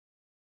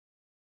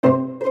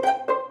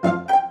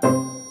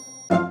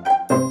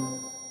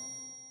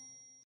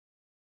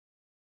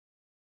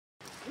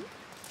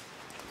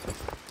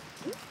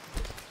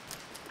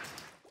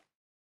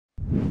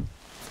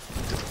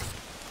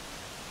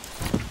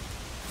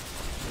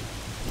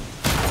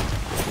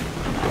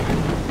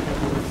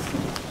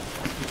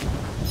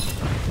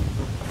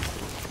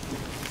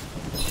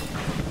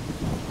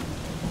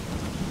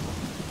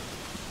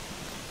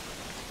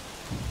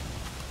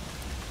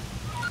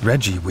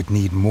Redgi would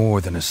need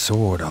more than a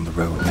sword on the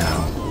road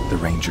now, the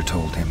ranger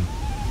told him.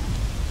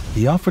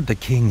 He offered the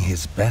king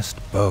his best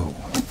bow,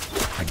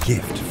 a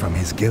gift from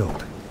his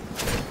guild.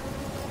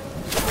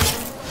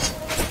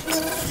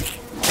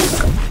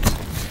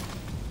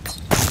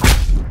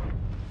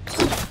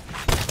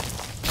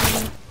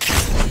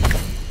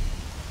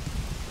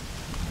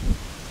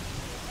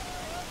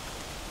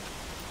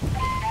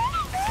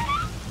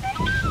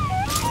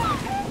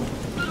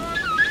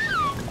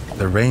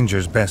 The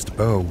ranger's best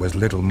bow was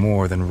little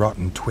more than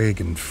rotten twig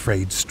and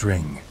frayed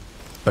string,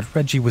 but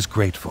Redgi was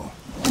grateful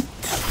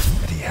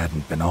that he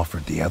hadn't been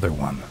offered the other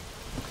one.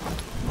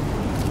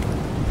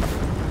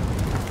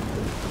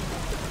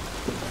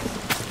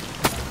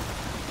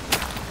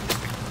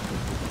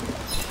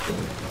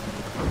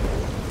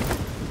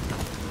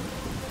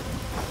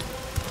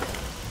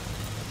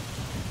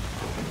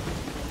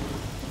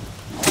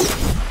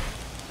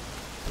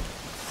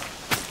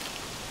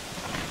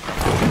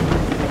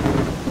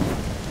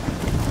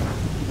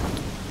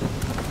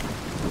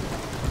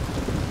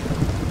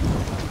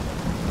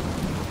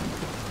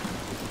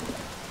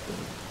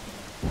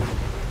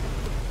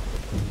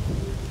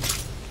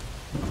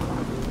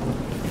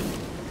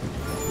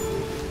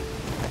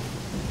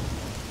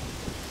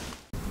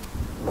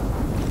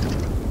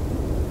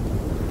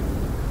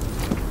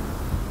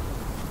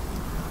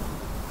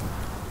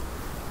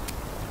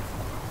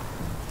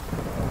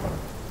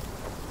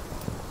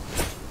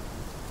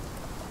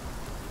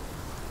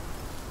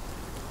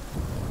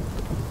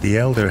 The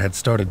elder had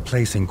started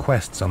placing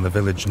quests on the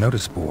village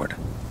notice board.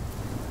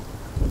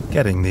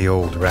 Getting the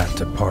old rat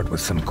to part with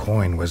some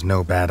coin was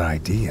no bad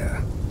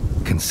idea,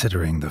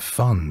 considering the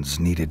funds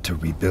needed to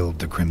rebuild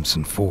the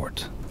Crimson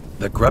Fort.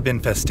 The grub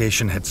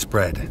infestation had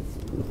spread.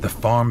 The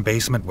farm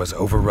basement was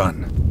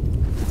overrun.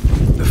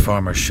 The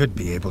farmer should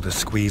be able to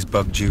squeeze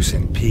bug juice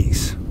in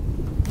peace.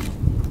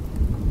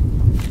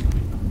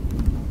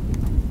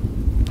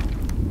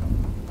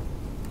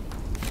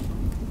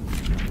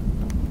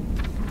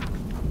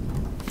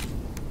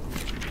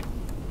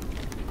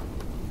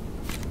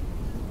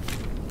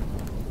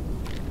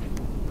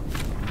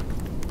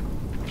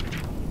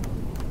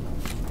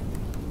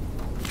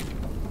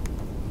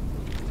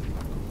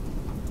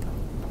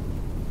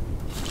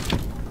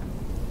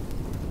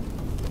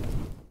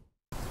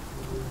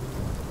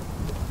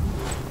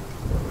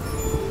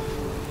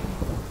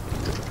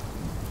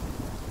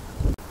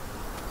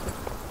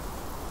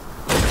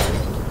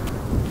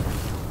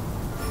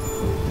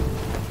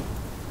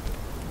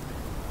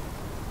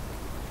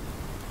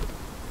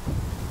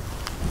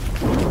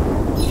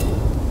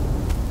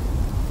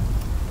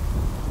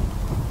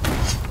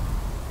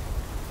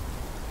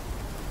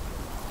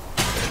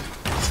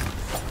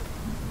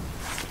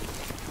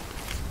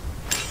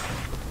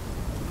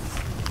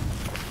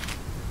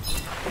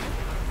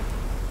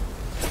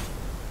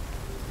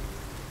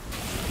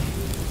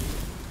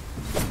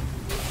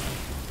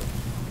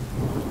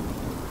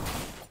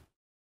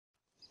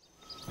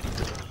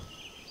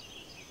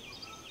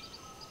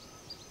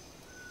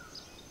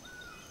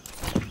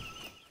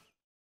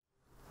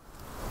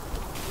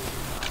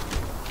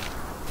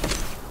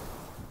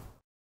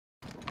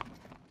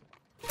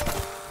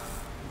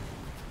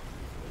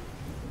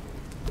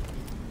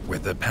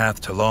 With the path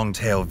to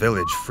Longtail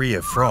Village free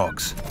of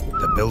frogs,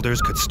 the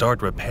builders could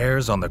start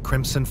repairs on the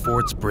Crimson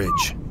Fort's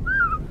bridge.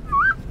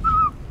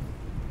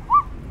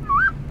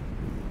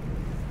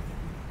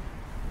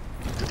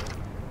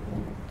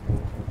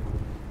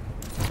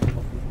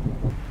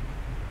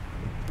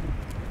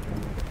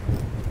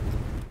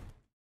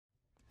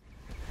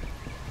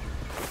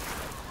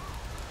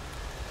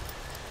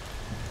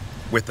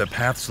 With the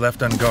paths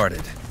left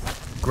unguarded,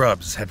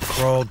 grubs had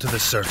crawled to the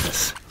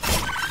surface.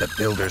 The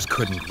builders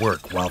couldn't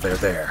work while they're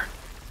there.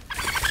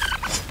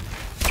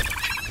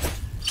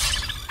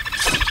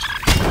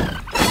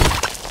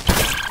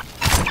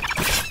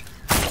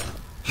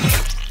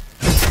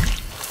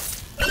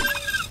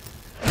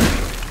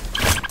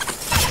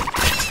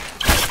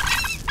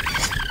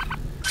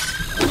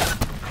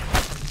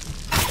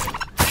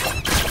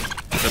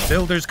 The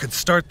builders could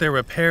start their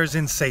repairs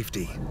in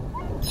safety.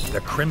 The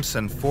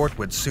Crimson Fort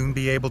would soon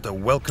be able to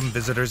welcome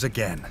visitors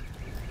again.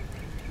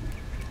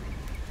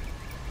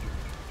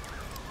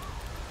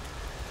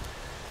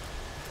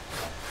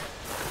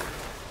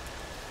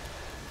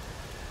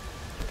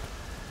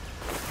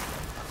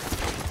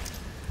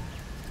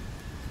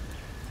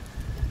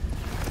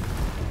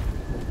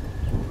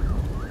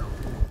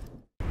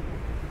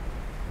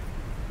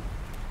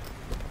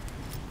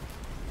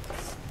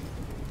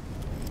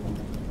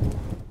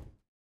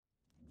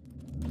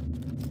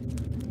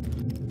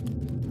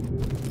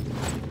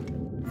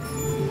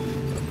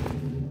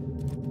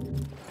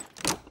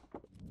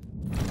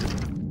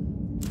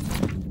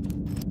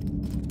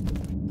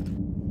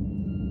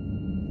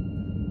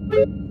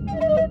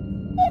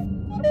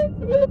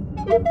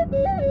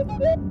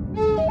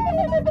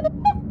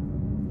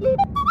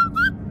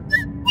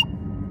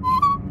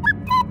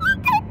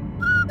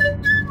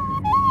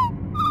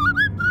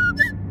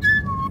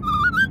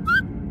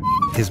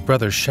 His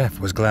brother Chef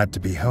was glad to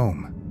be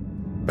home,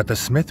 but the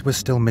smith was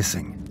still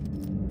missing.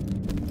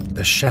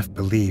 The chef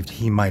believed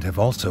he might have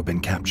also been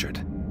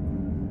captured.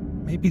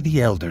 Maybe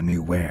the elder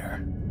knew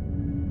where.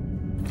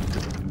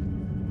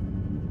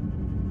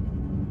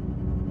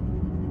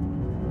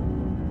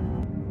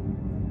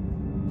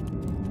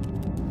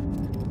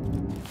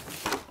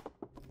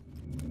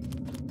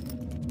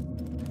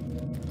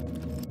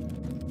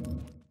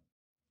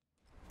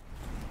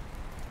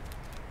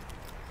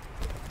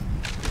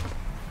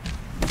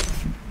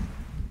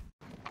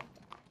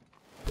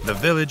 The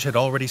village had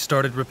already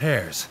started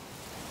repairs.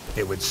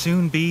 It would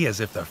soon be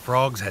as if the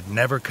frogs had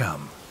never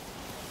come.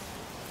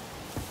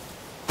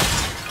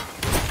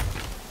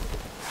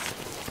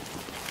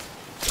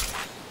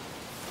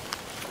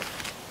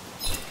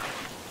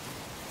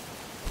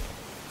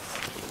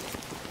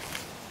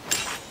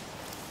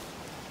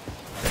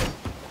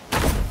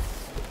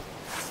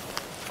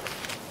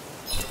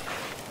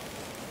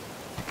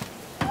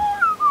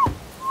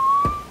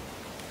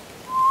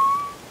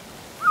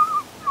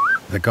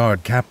 The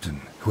guard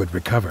captain, who had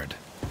recovered,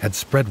 had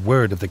spread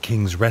word of the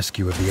king's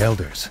rescue of the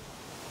elders.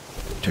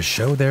 To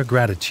show their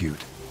gratitude,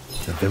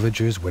 the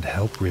villagers would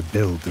help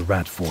rebuild the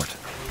rat fort.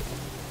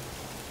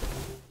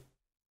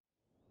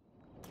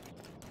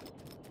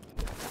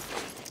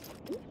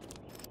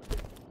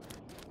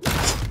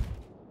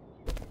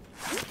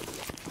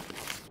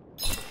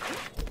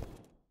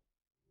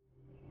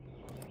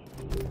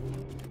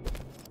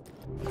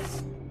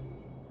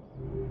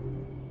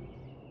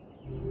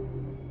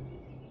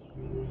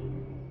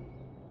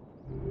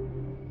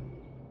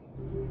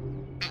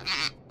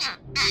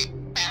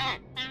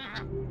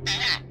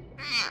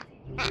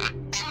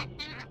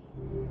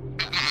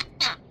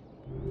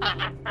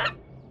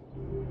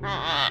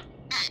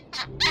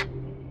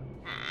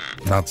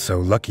 Not so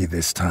lucky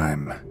this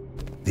time.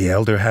 The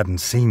elder hadn't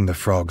seen the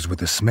frogs with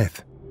the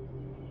smith.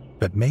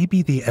 But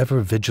maybe the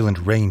ever-vigilant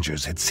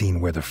rangers had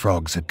seen where the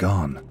frogs had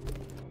gone.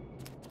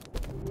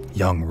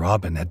 Young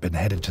Robin had been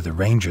headed to the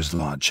ranger's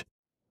lodge.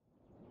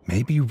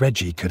 Maybe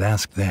Redgi could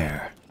ask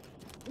there.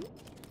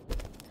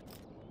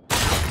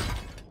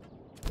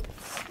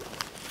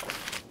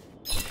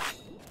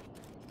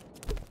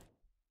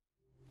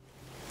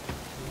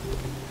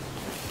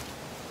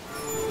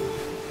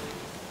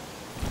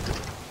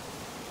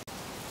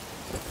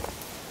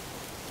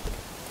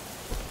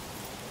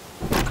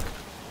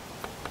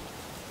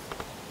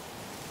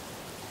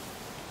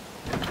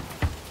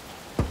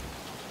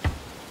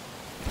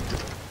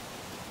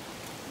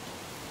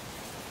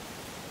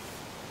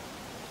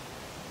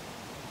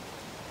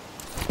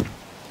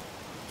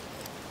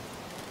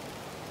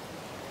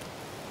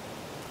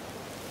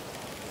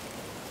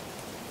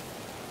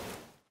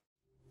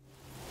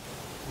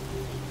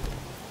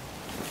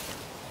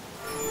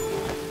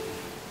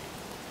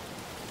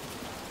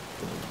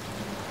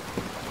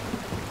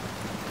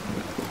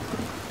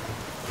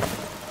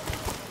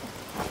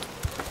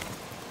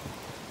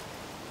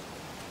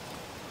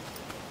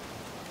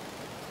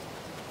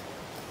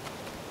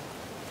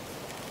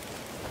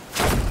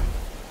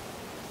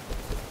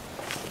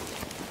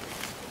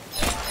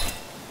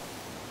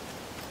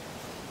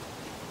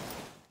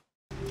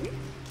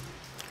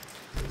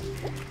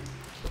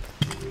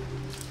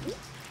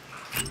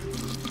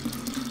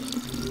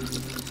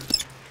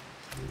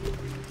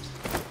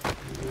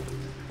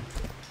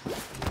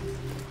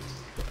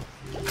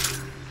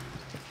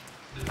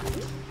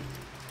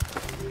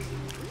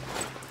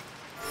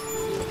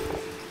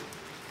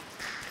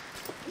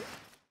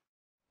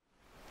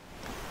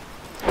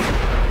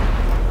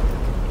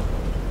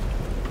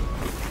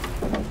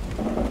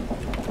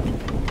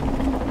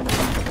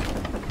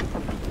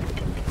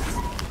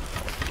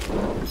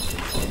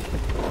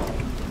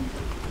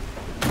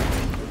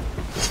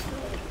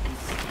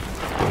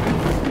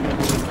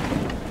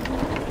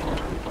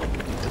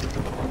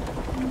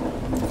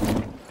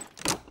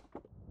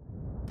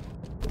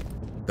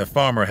 The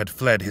farmer had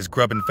fled his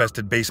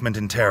grub-infested basement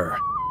in terror.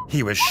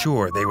 He was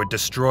sure they would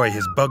destroy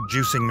his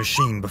bug-juicing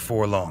machine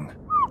before long.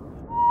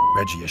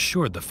 Redgi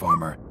assured the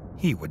farmer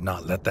he would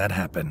not let that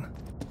happen.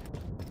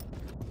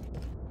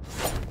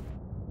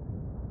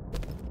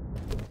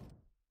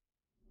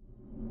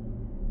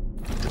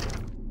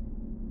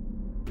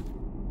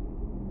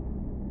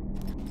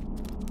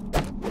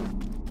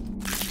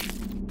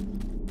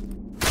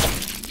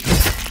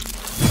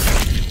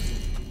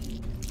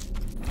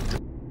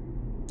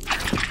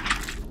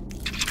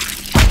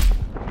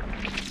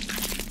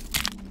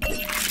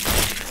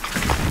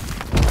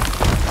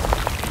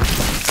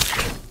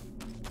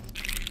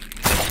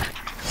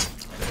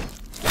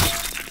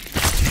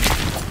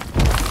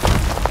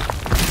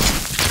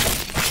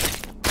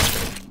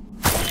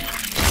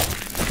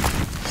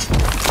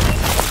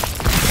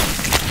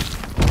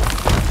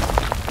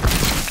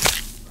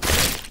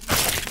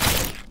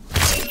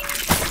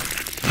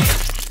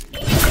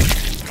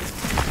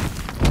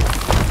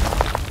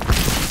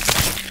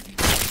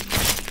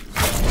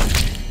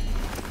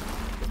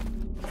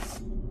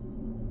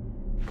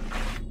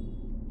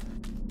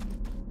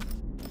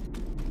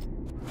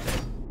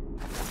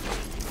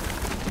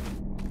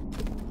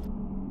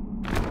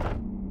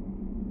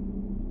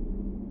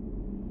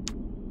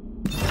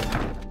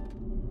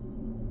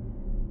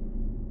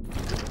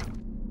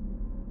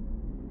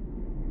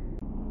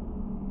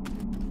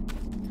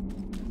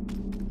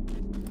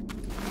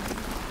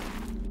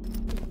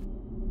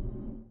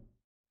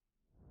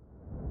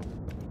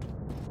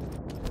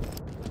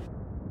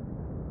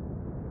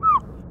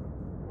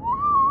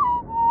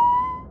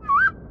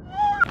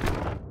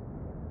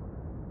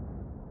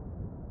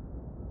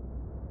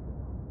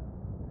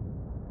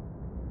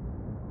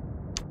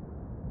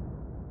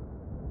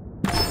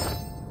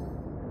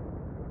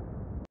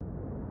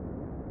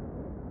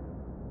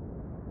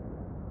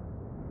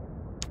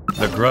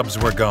 The grubs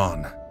were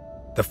gone.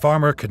 The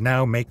farmer could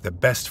now make the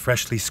best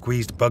freshly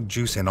squeezed bug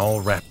juice in all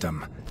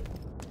Ratdom.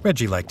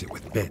 Redgi liked it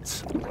with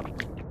bits.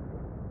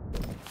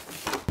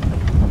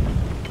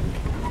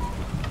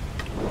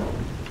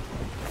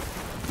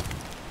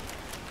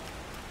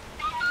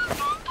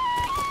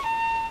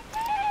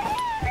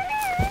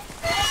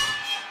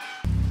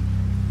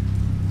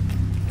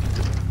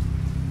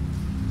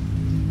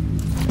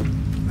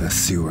 The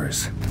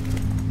sewers.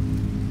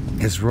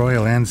 His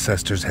royal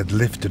ancestors had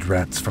lifted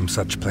rats from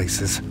such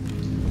places.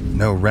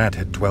 No rat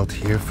had dwelt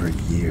here for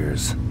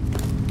years.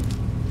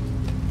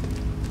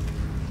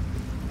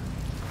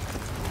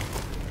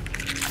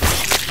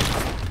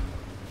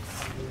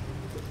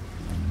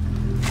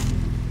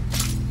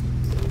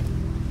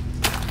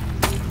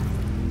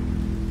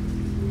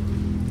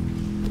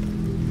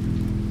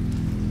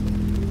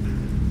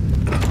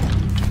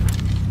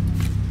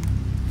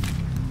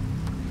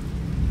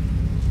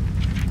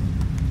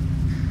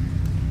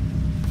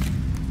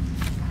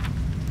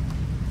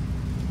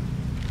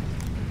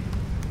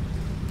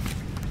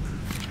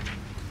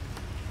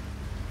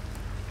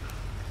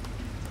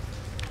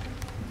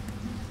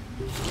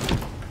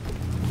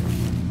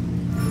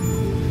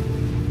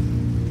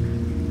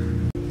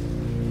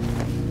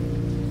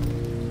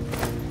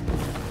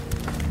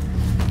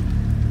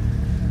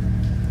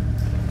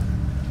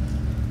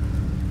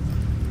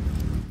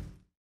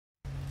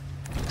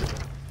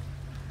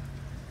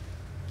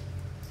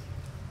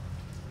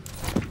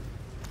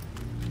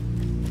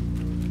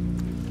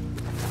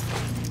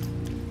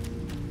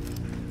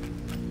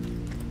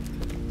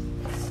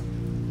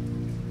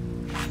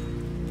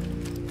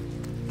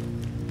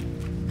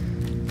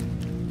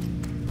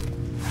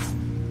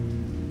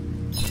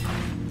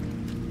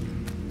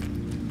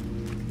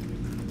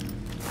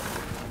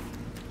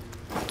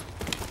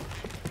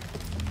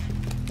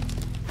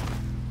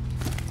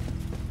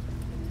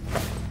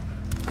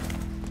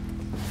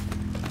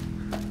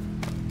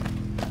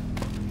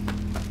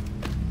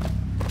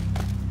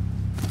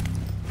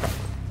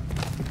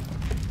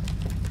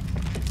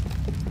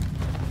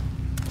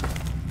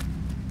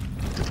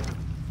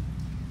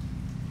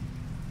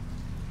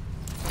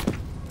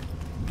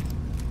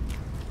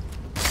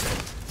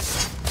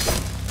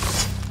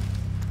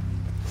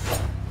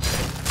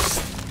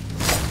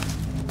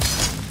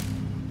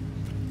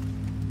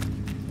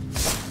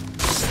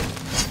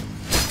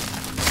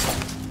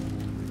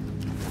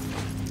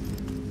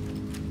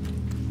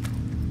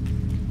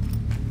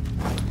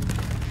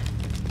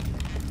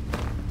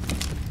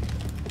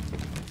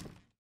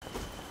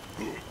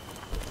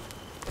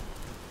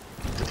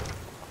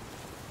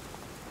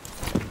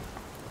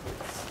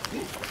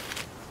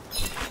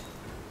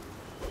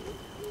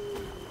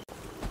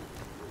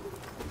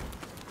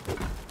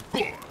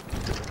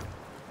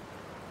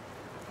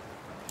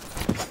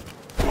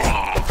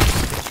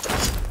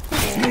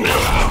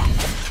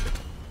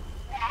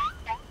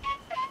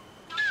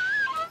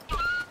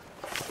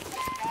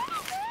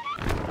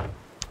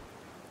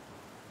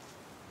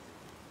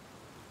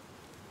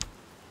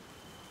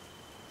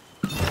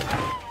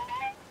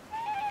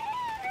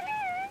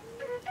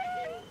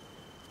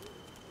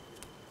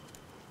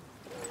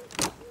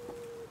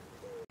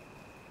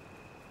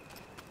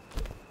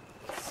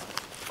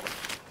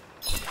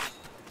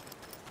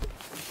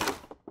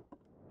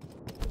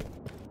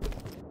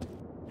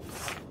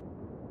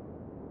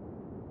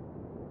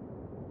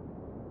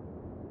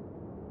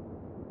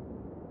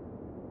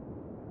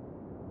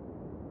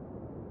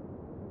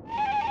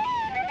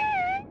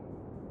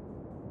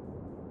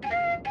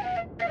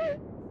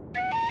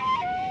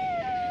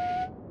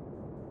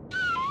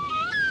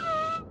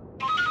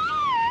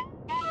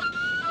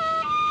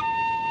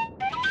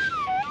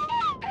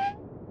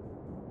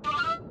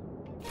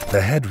 The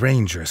head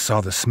ranger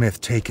saw the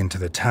smith taken to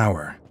the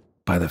tower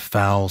by the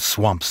foul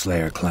Swamp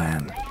Slayer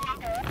clan.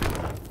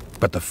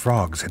 But the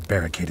frogs had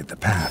barricaded the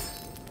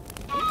path.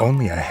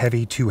 Only a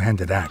heavy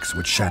two-handed axe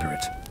would shatter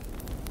it.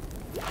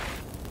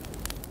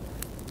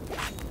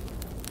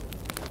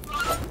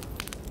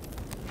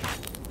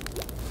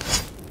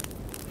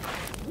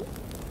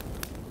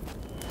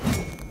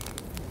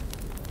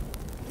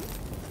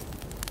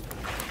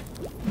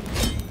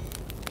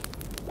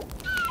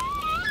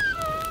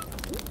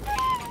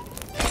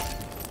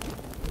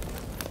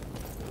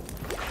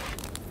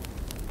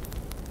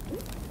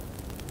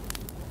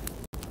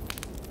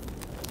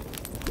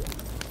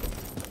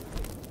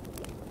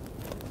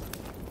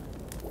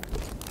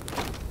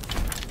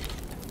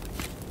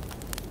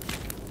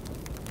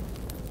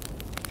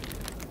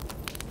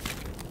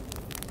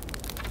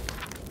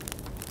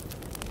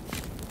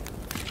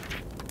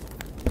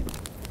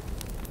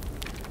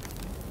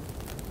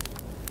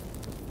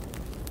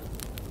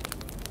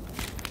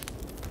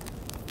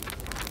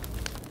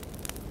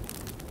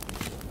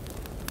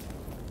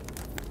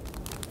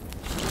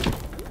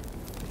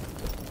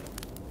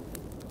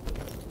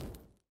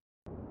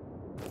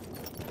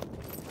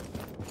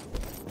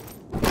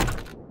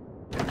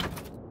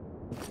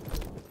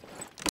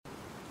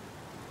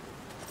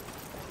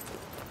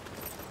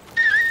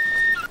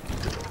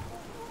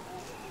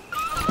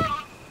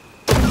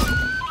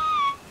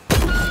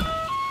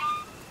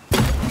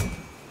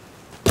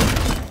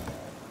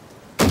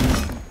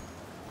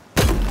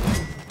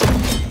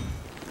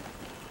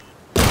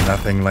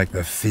 Nothing like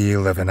the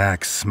feel of an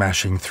axe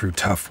smashing through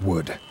tough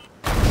wood.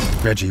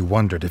 Redgi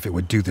wondered if it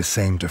would do the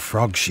same to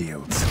frog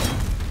shields.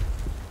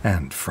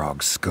 And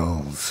frog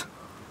skulls.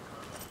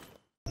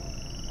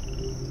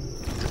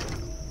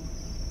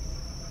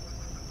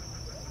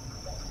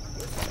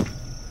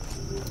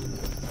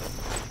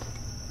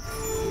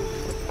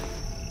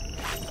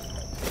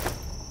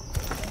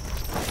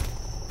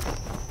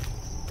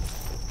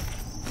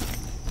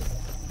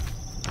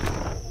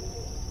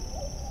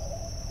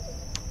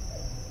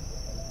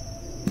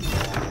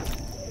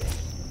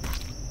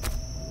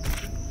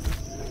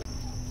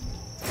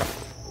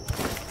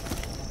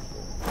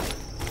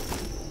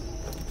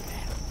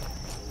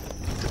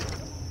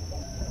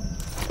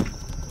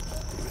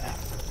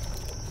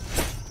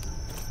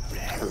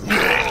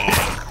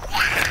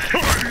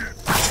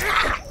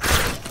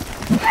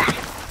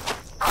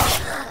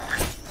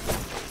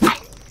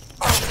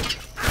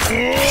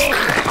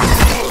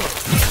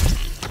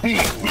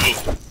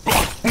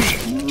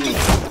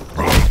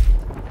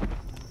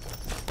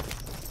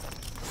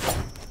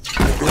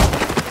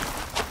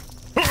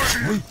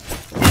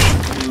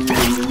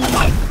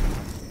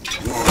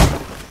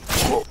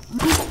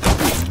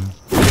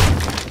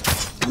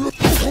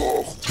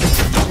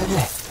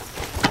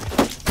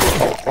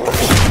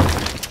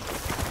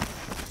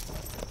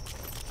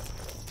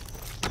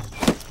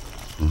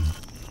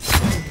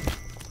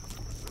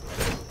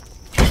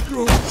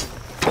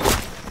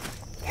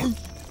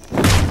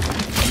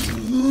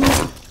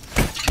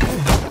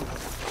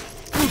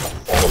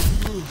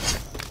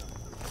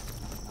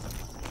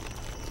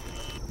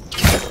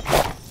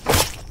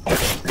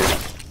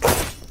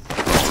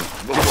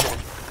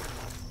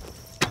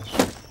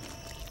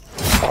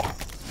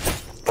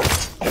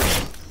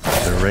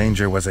 The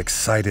ranger was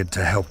excited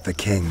to help the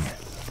king.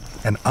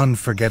 An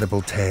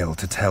unforgettable tale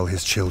to tell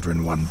his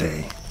children one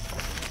day.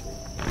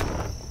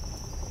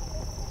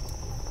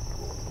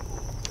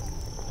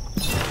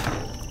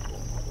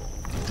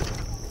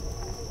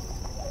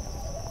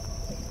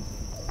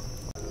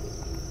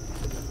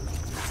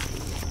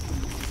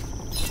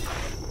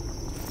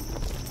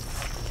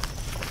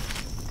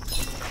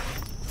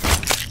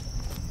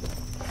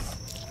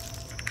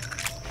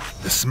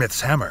 The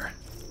smith's hammer.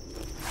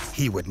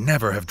 He would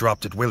never have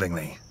dropped it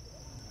willingly.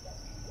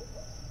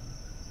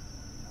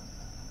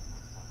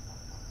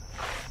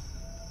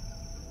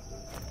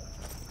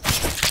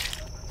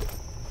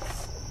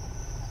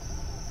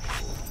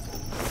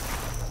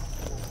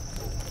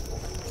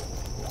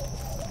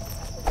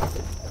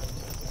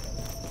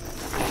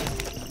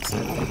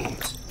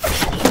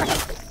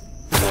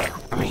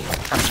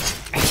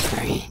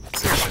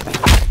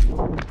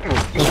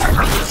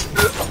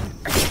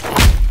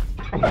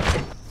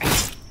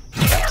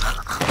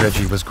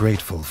 Redgi was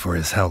grateful for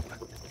his help.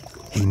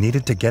 He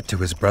needed to get to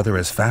his brother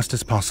as fast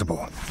as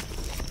possible.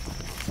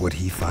 Would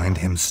he find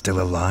him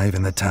still alive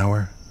in the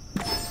tower?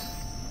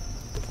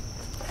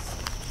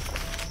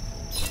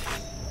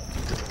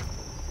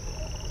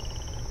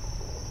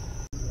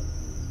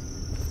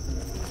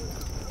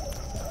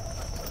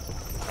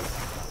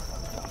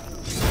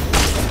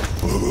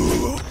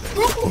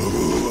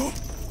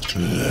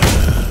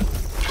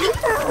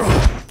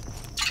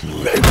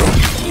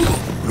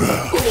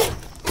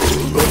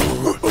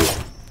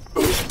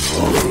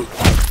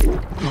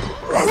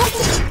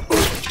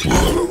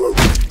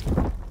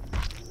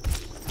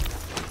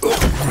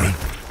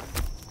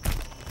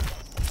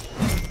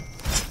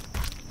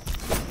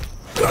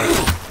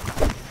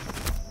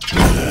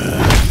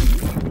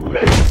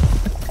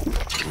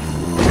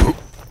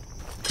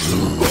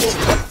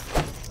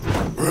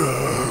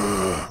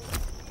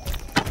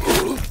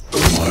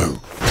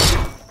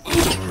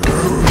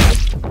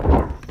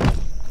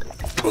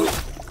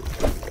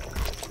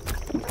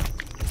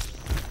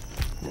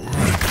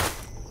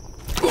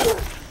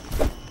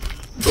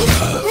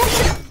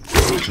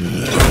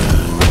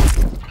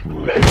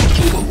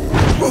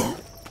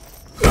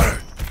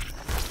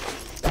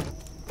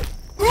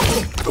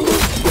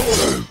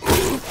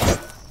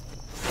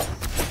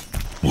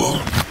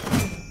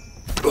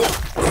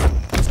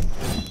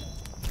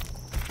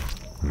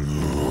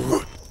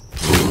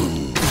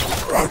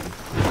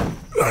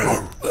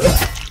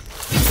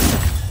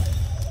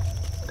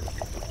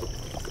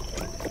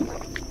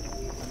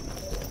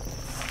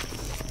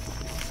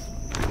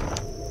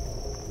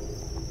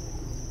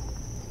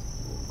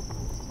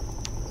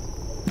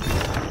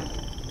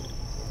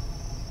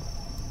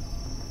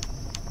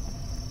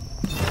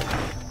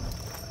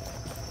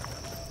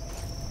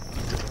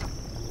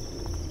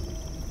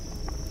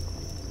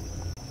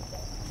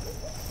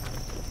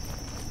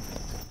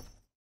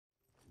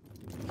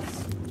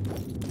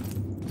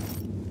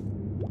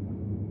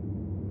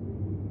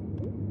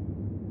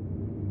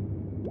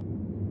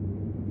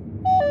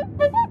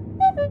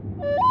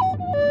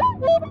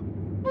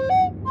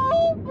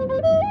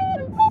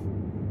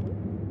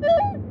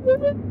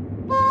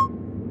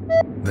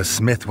 The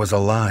smith was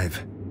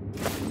alive,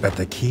 but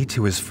the key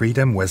to his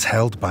freedom was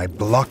held by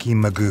Blocky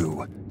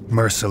Magoo,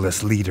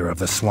 merciless leader of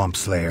the Swamp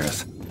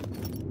Slayers.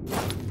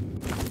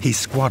 He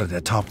squatted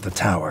atop the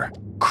tower,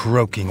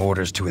 croaking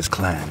orders to his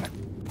clan.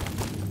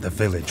 The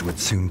village would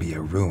soon be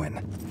a ruin,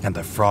 and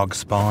the frog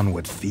spawn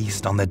would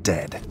feast on the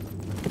dead.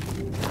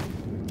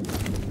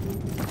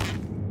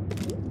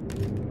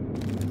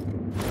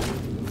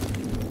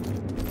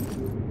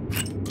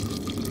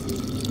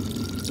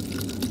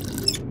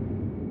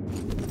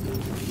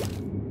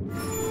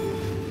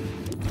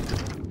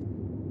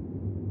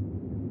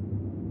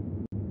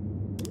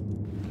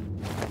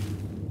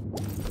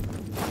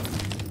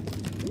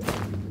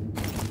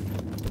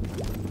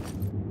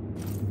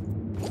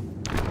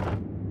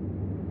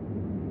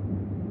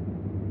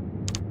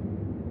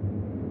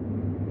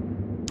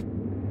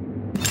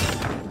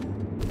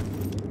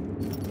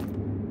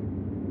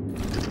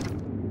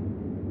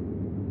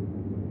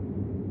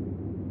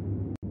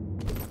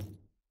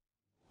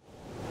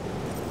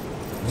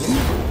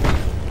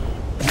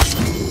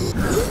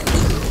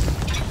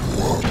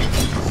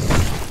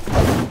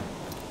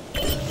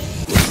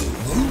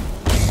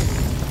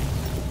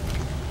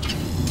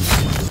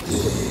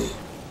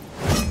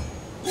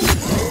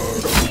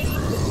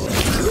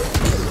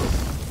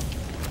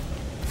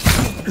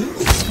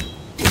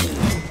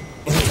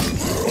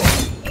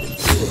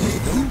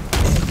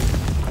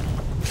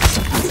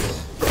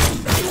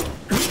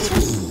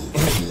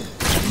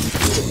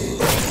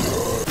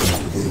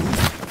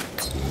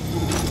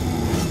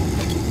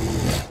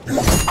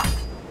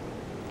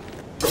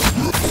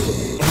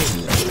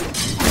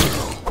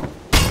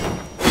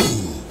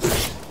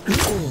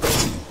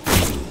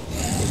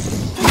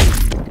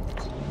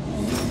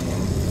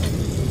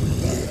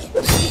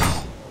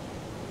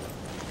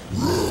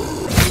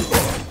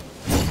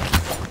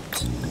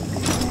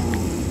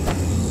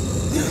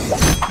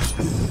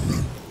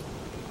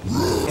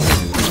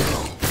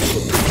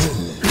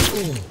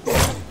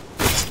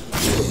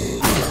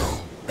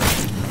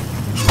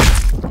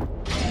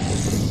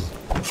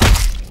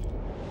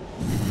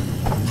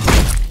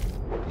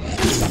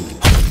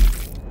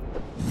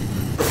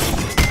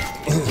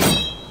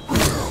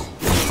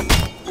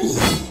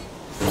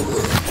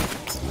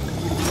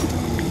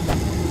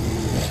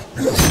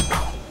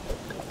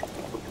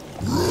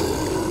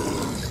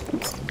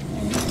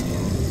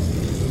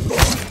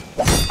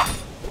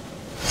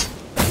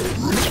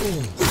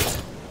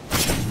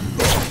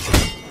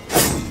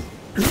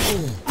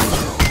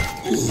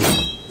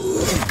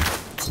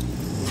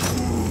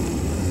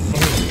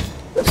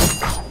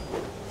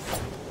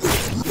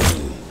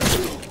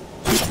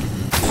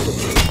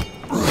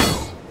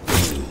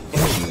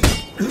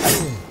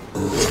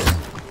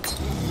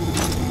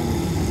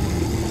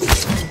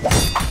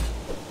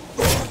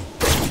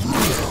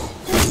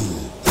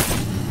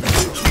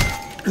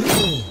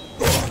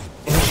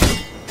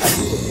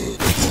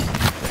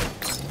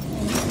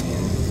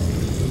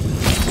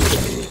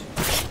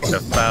 The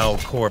foul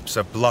corpse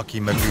of Blocky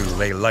Magoo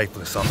lay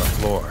lifeless on the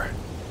floor.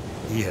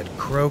 He had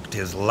croaked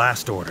his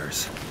last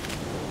orders.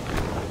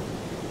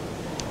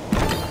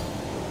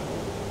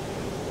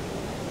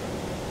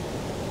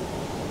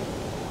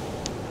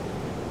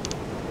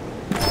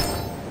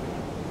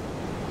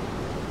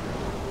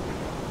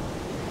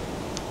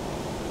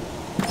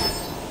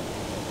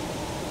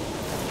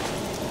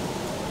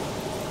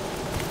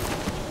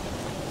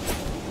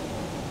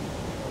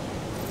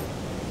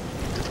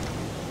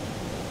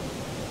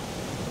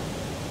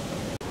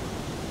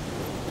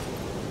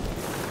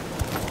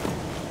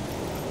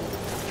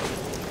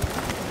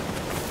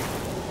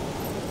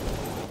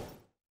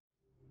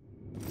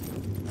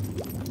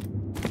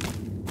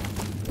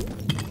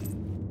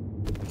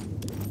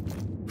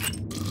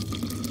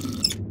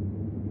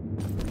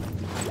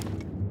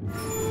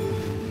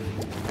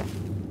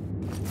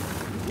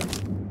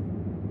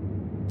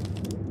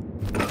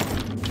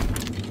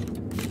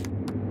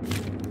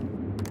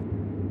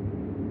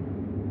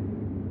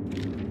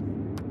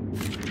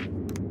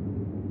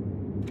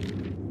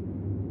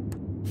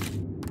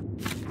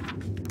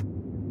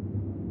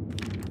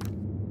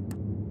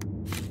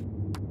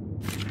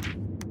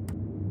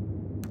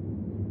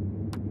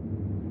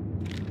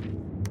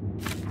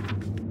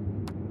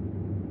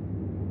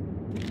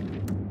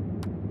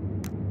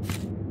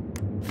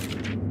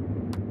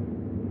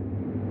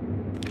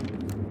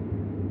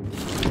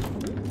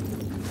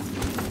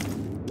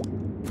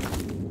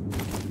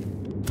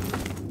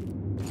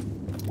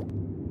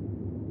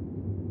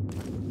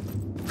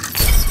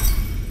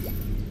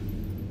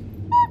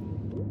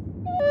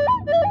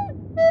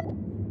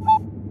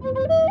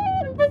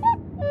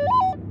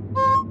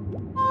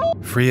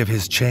 Free of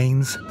his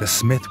chains, the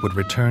smith would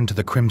return to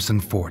the Crimson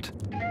Fort.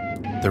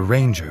 The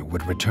ranger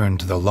would return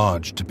to the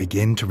lodge to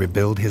begin to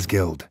rebuild his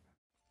guild.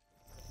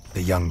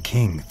 The young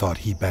king thought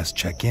he best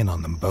check in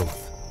on them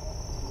both.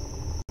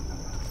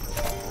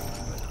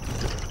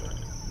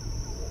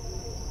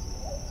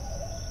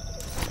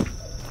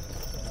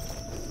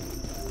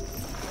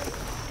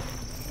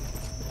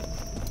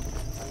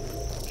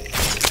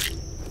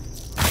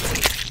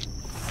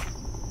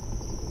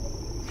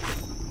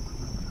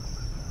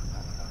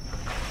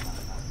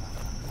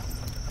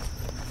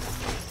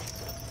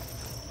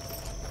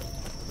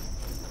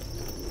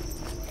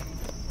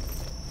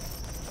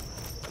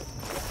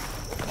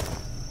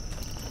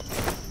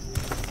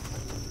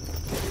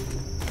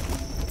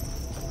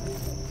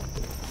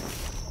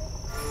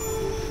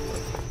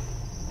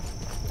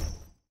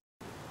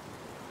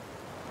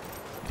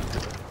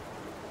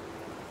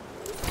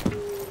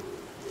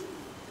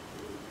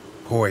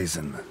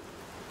 poison.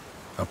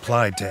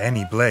 Applied to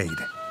any blade,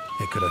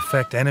 it could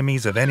affect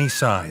enemies of any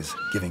size,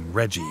 giving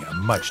Redgi a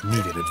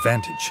much-needed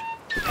advantage.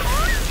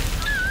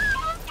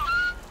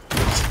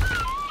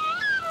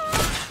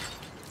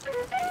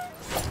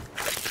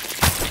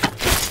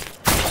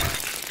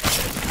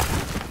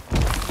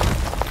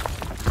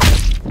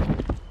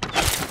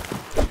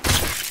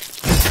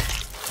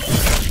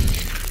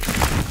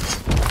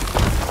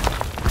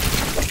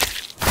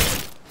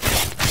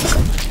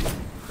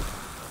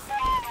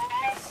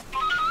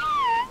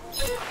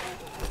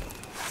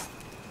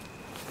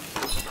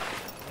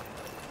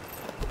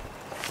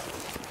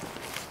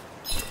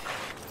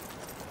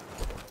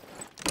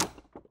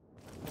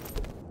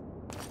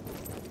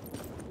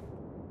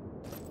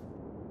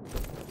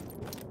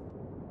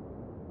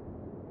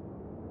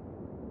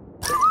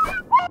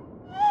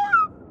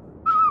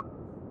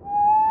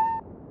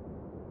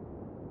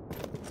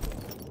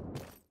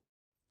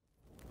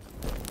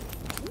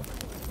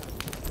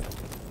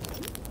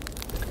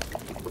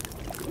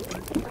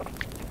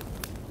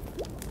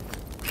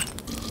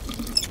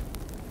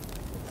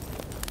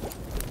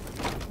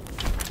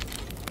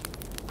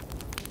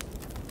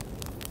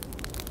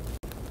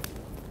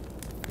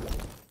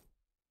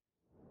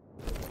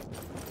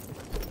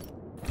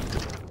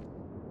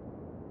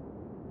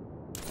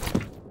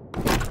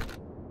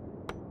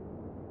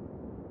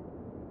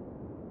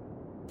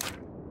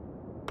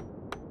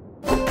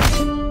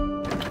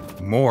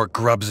 More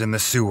grubs in the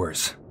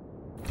sewers.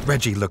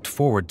 Redgi looked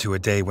forward to a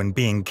day when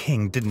being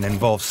king didn't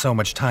involve so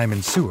much time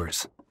in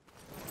sewers.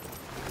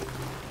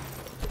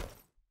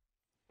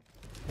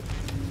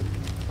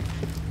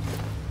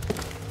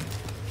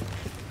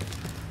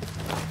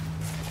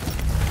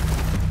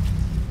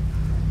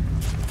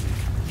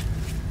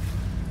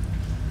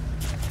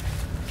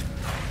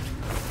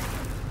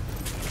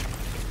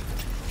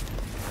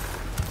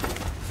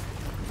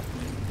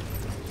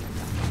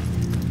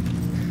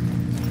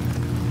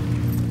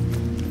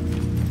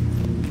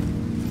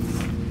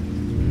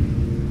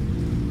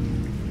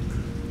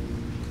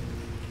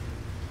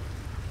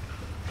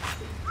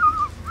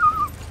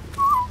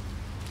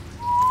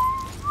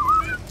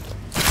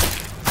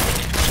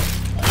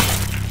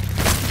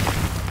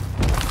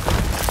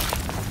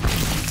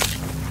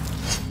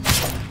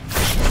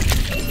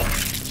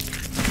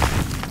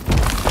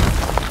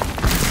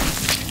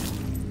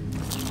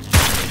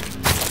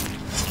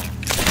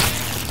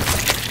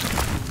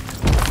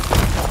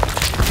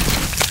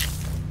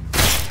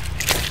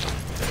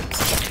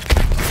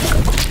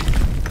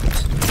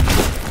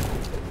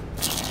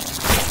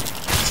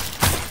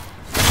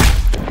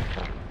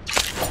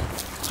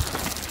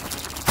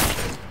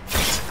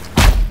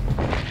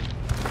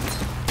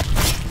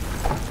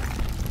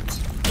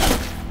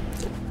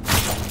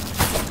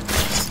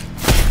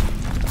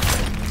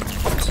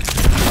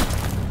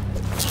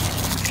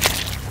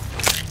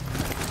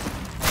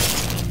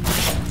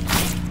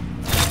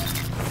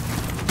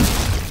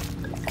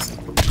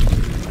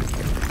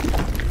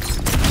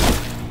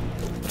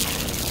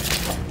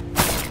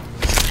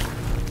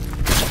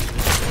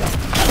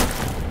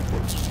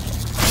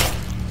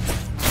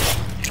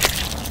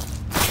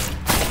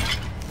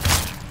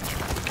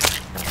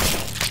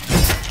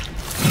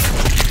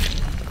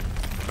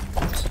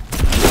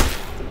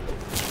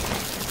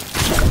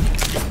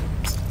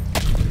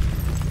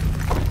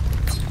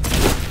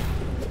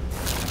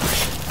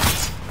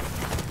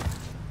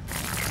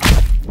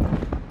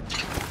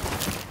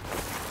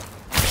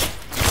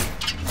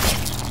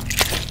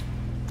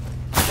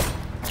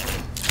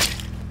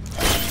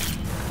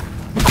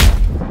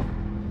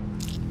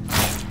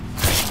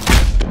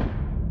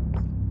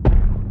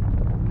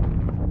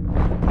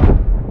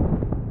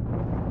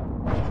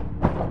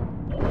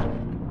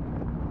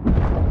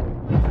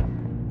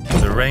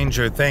 The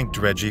ranger thanked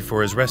Redgi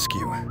for his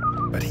rescue,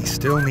 but he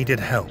still needed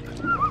help.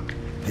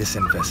 This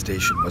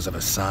infestation was of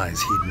a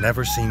size he'd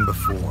never seen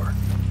before.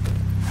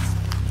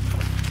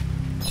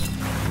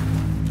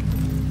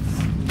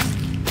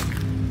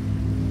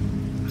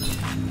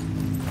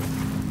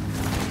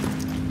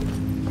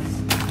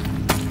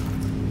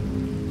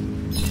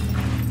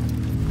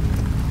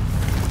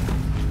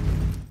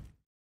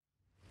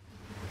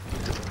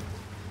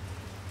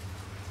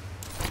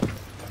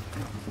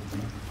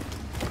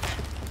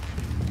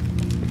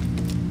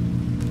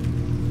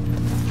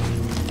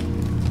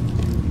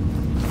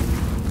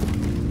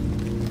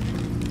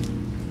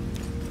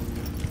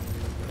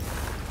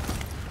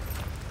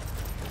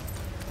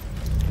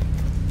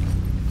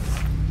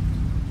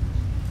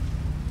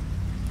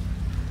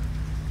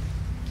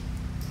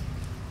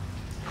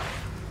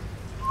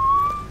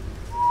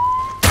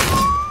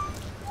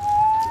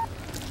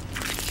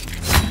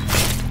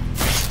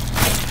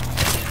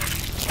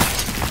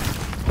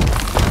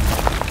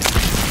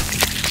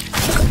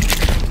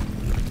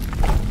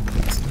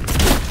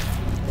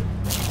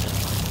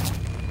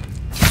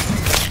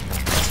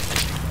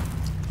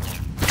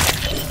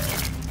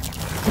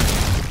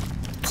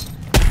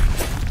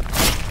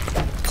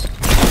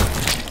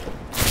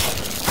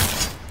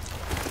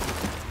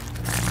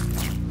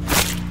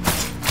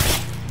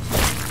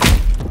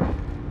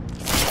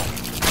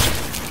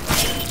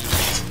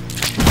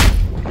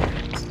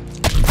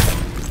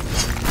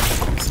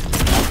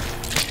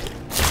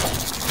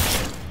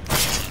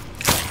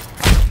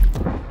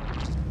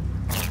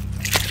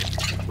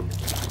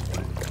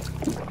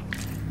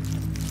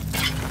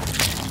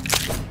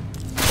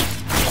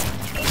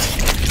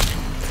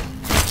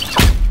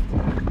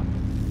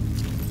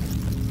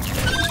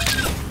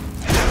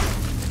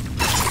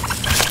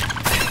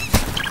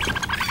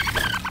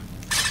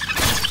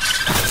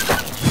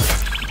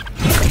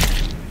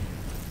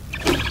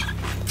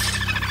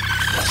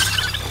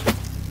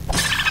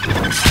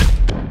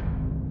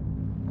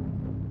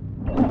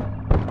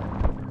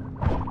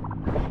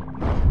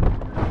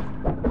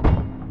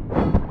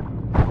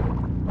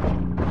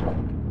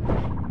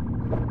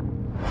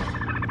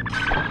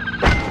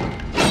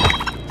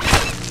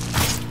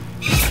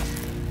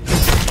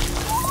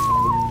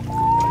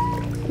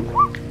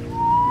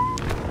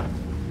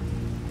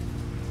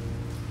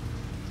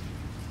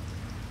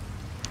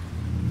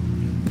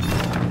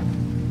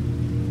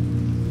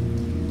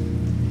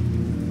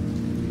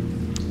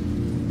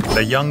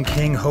 The young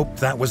king hoped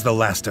that was the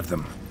last of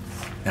them,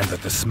 and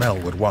that the smell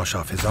would wash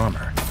off his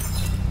armor.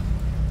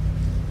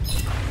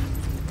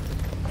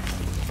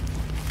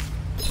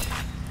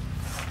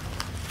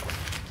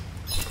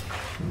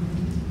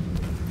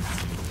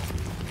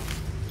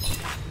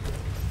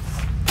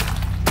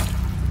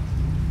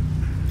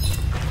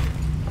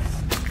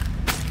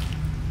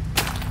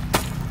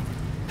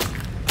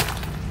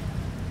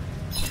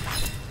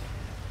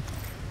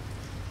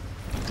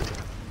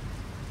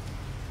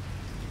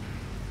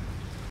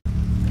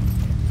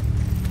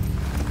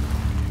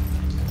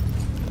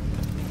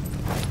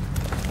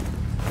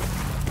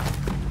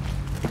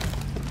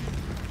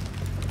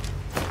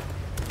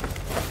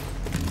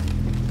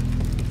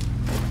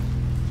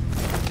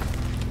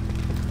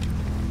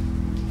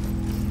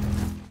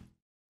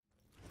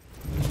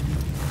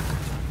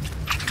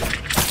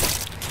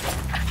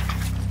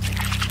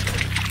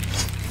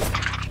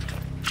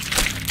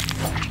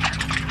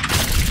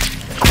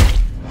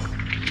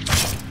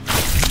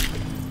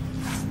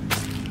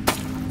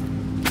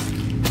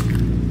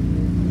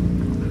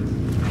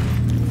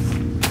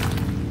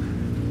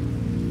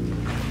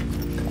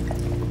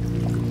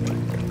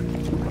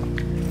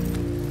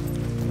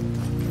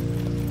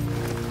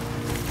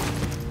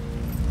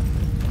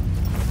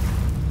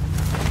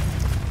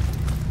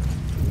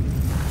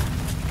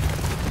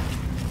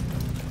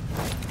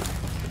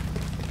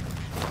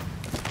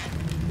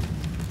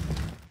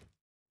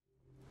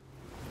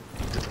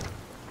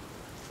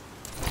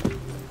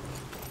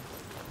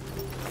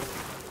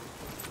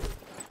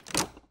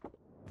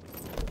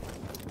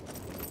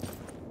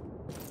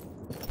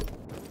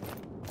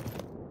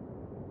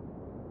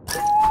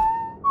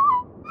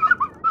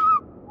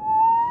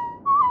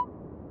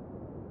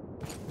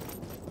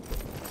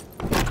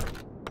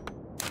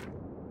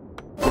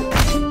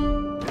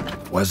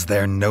 Was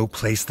there no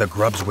place the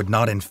grubs would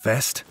not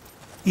infest?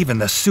 Even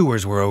the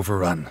sewers were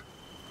overrun.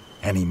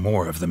 Any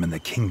more of them in the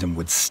kingdom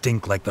would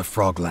stink like the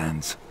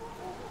Froglands.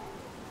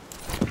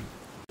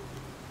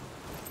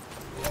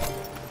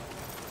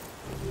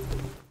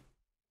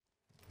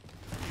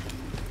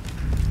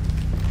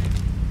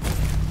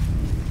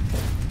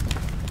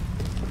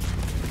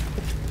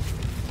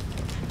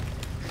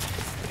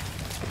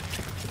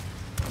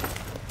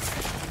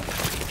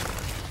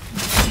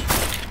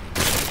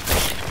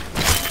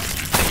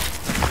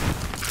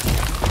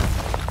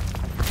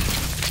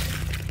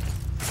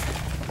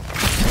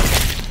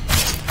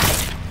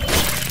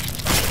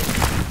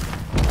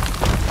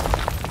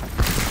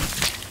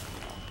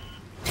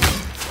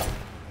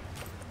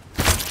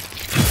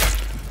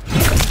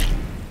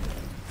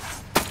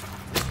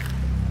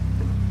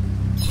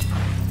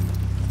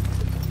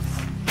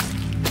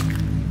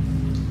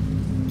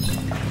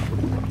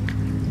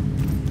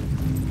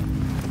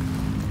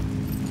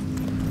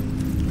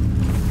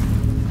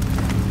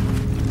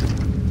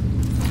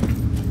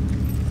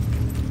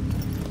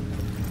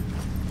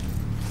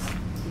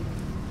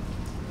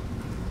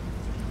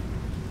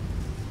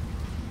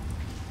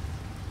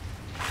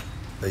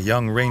 The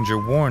young ranger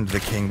warned the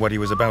king what he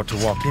was about to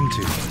walk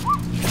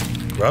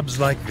into. Grubs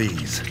like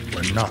these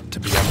were not to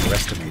be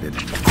underestimated.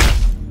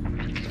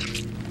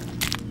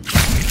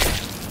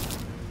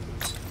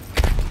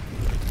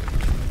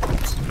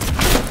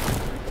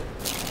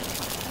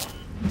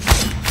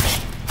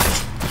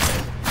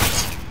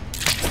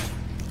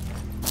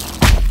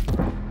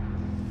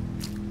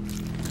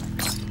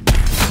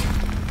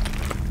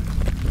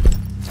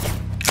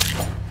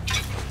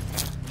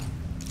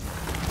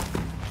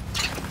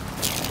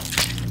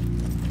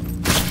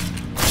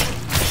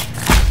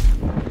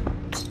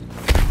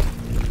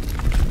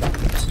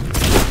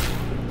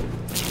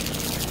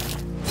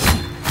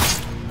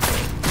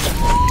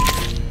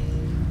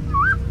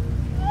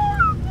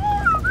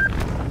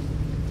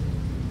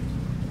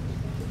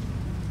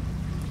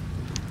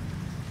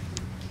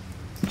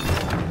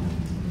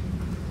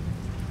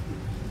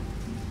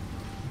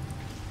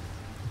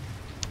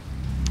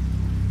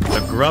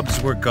 The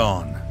grubs were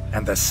gone,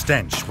 and the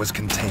stench was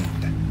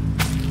contained.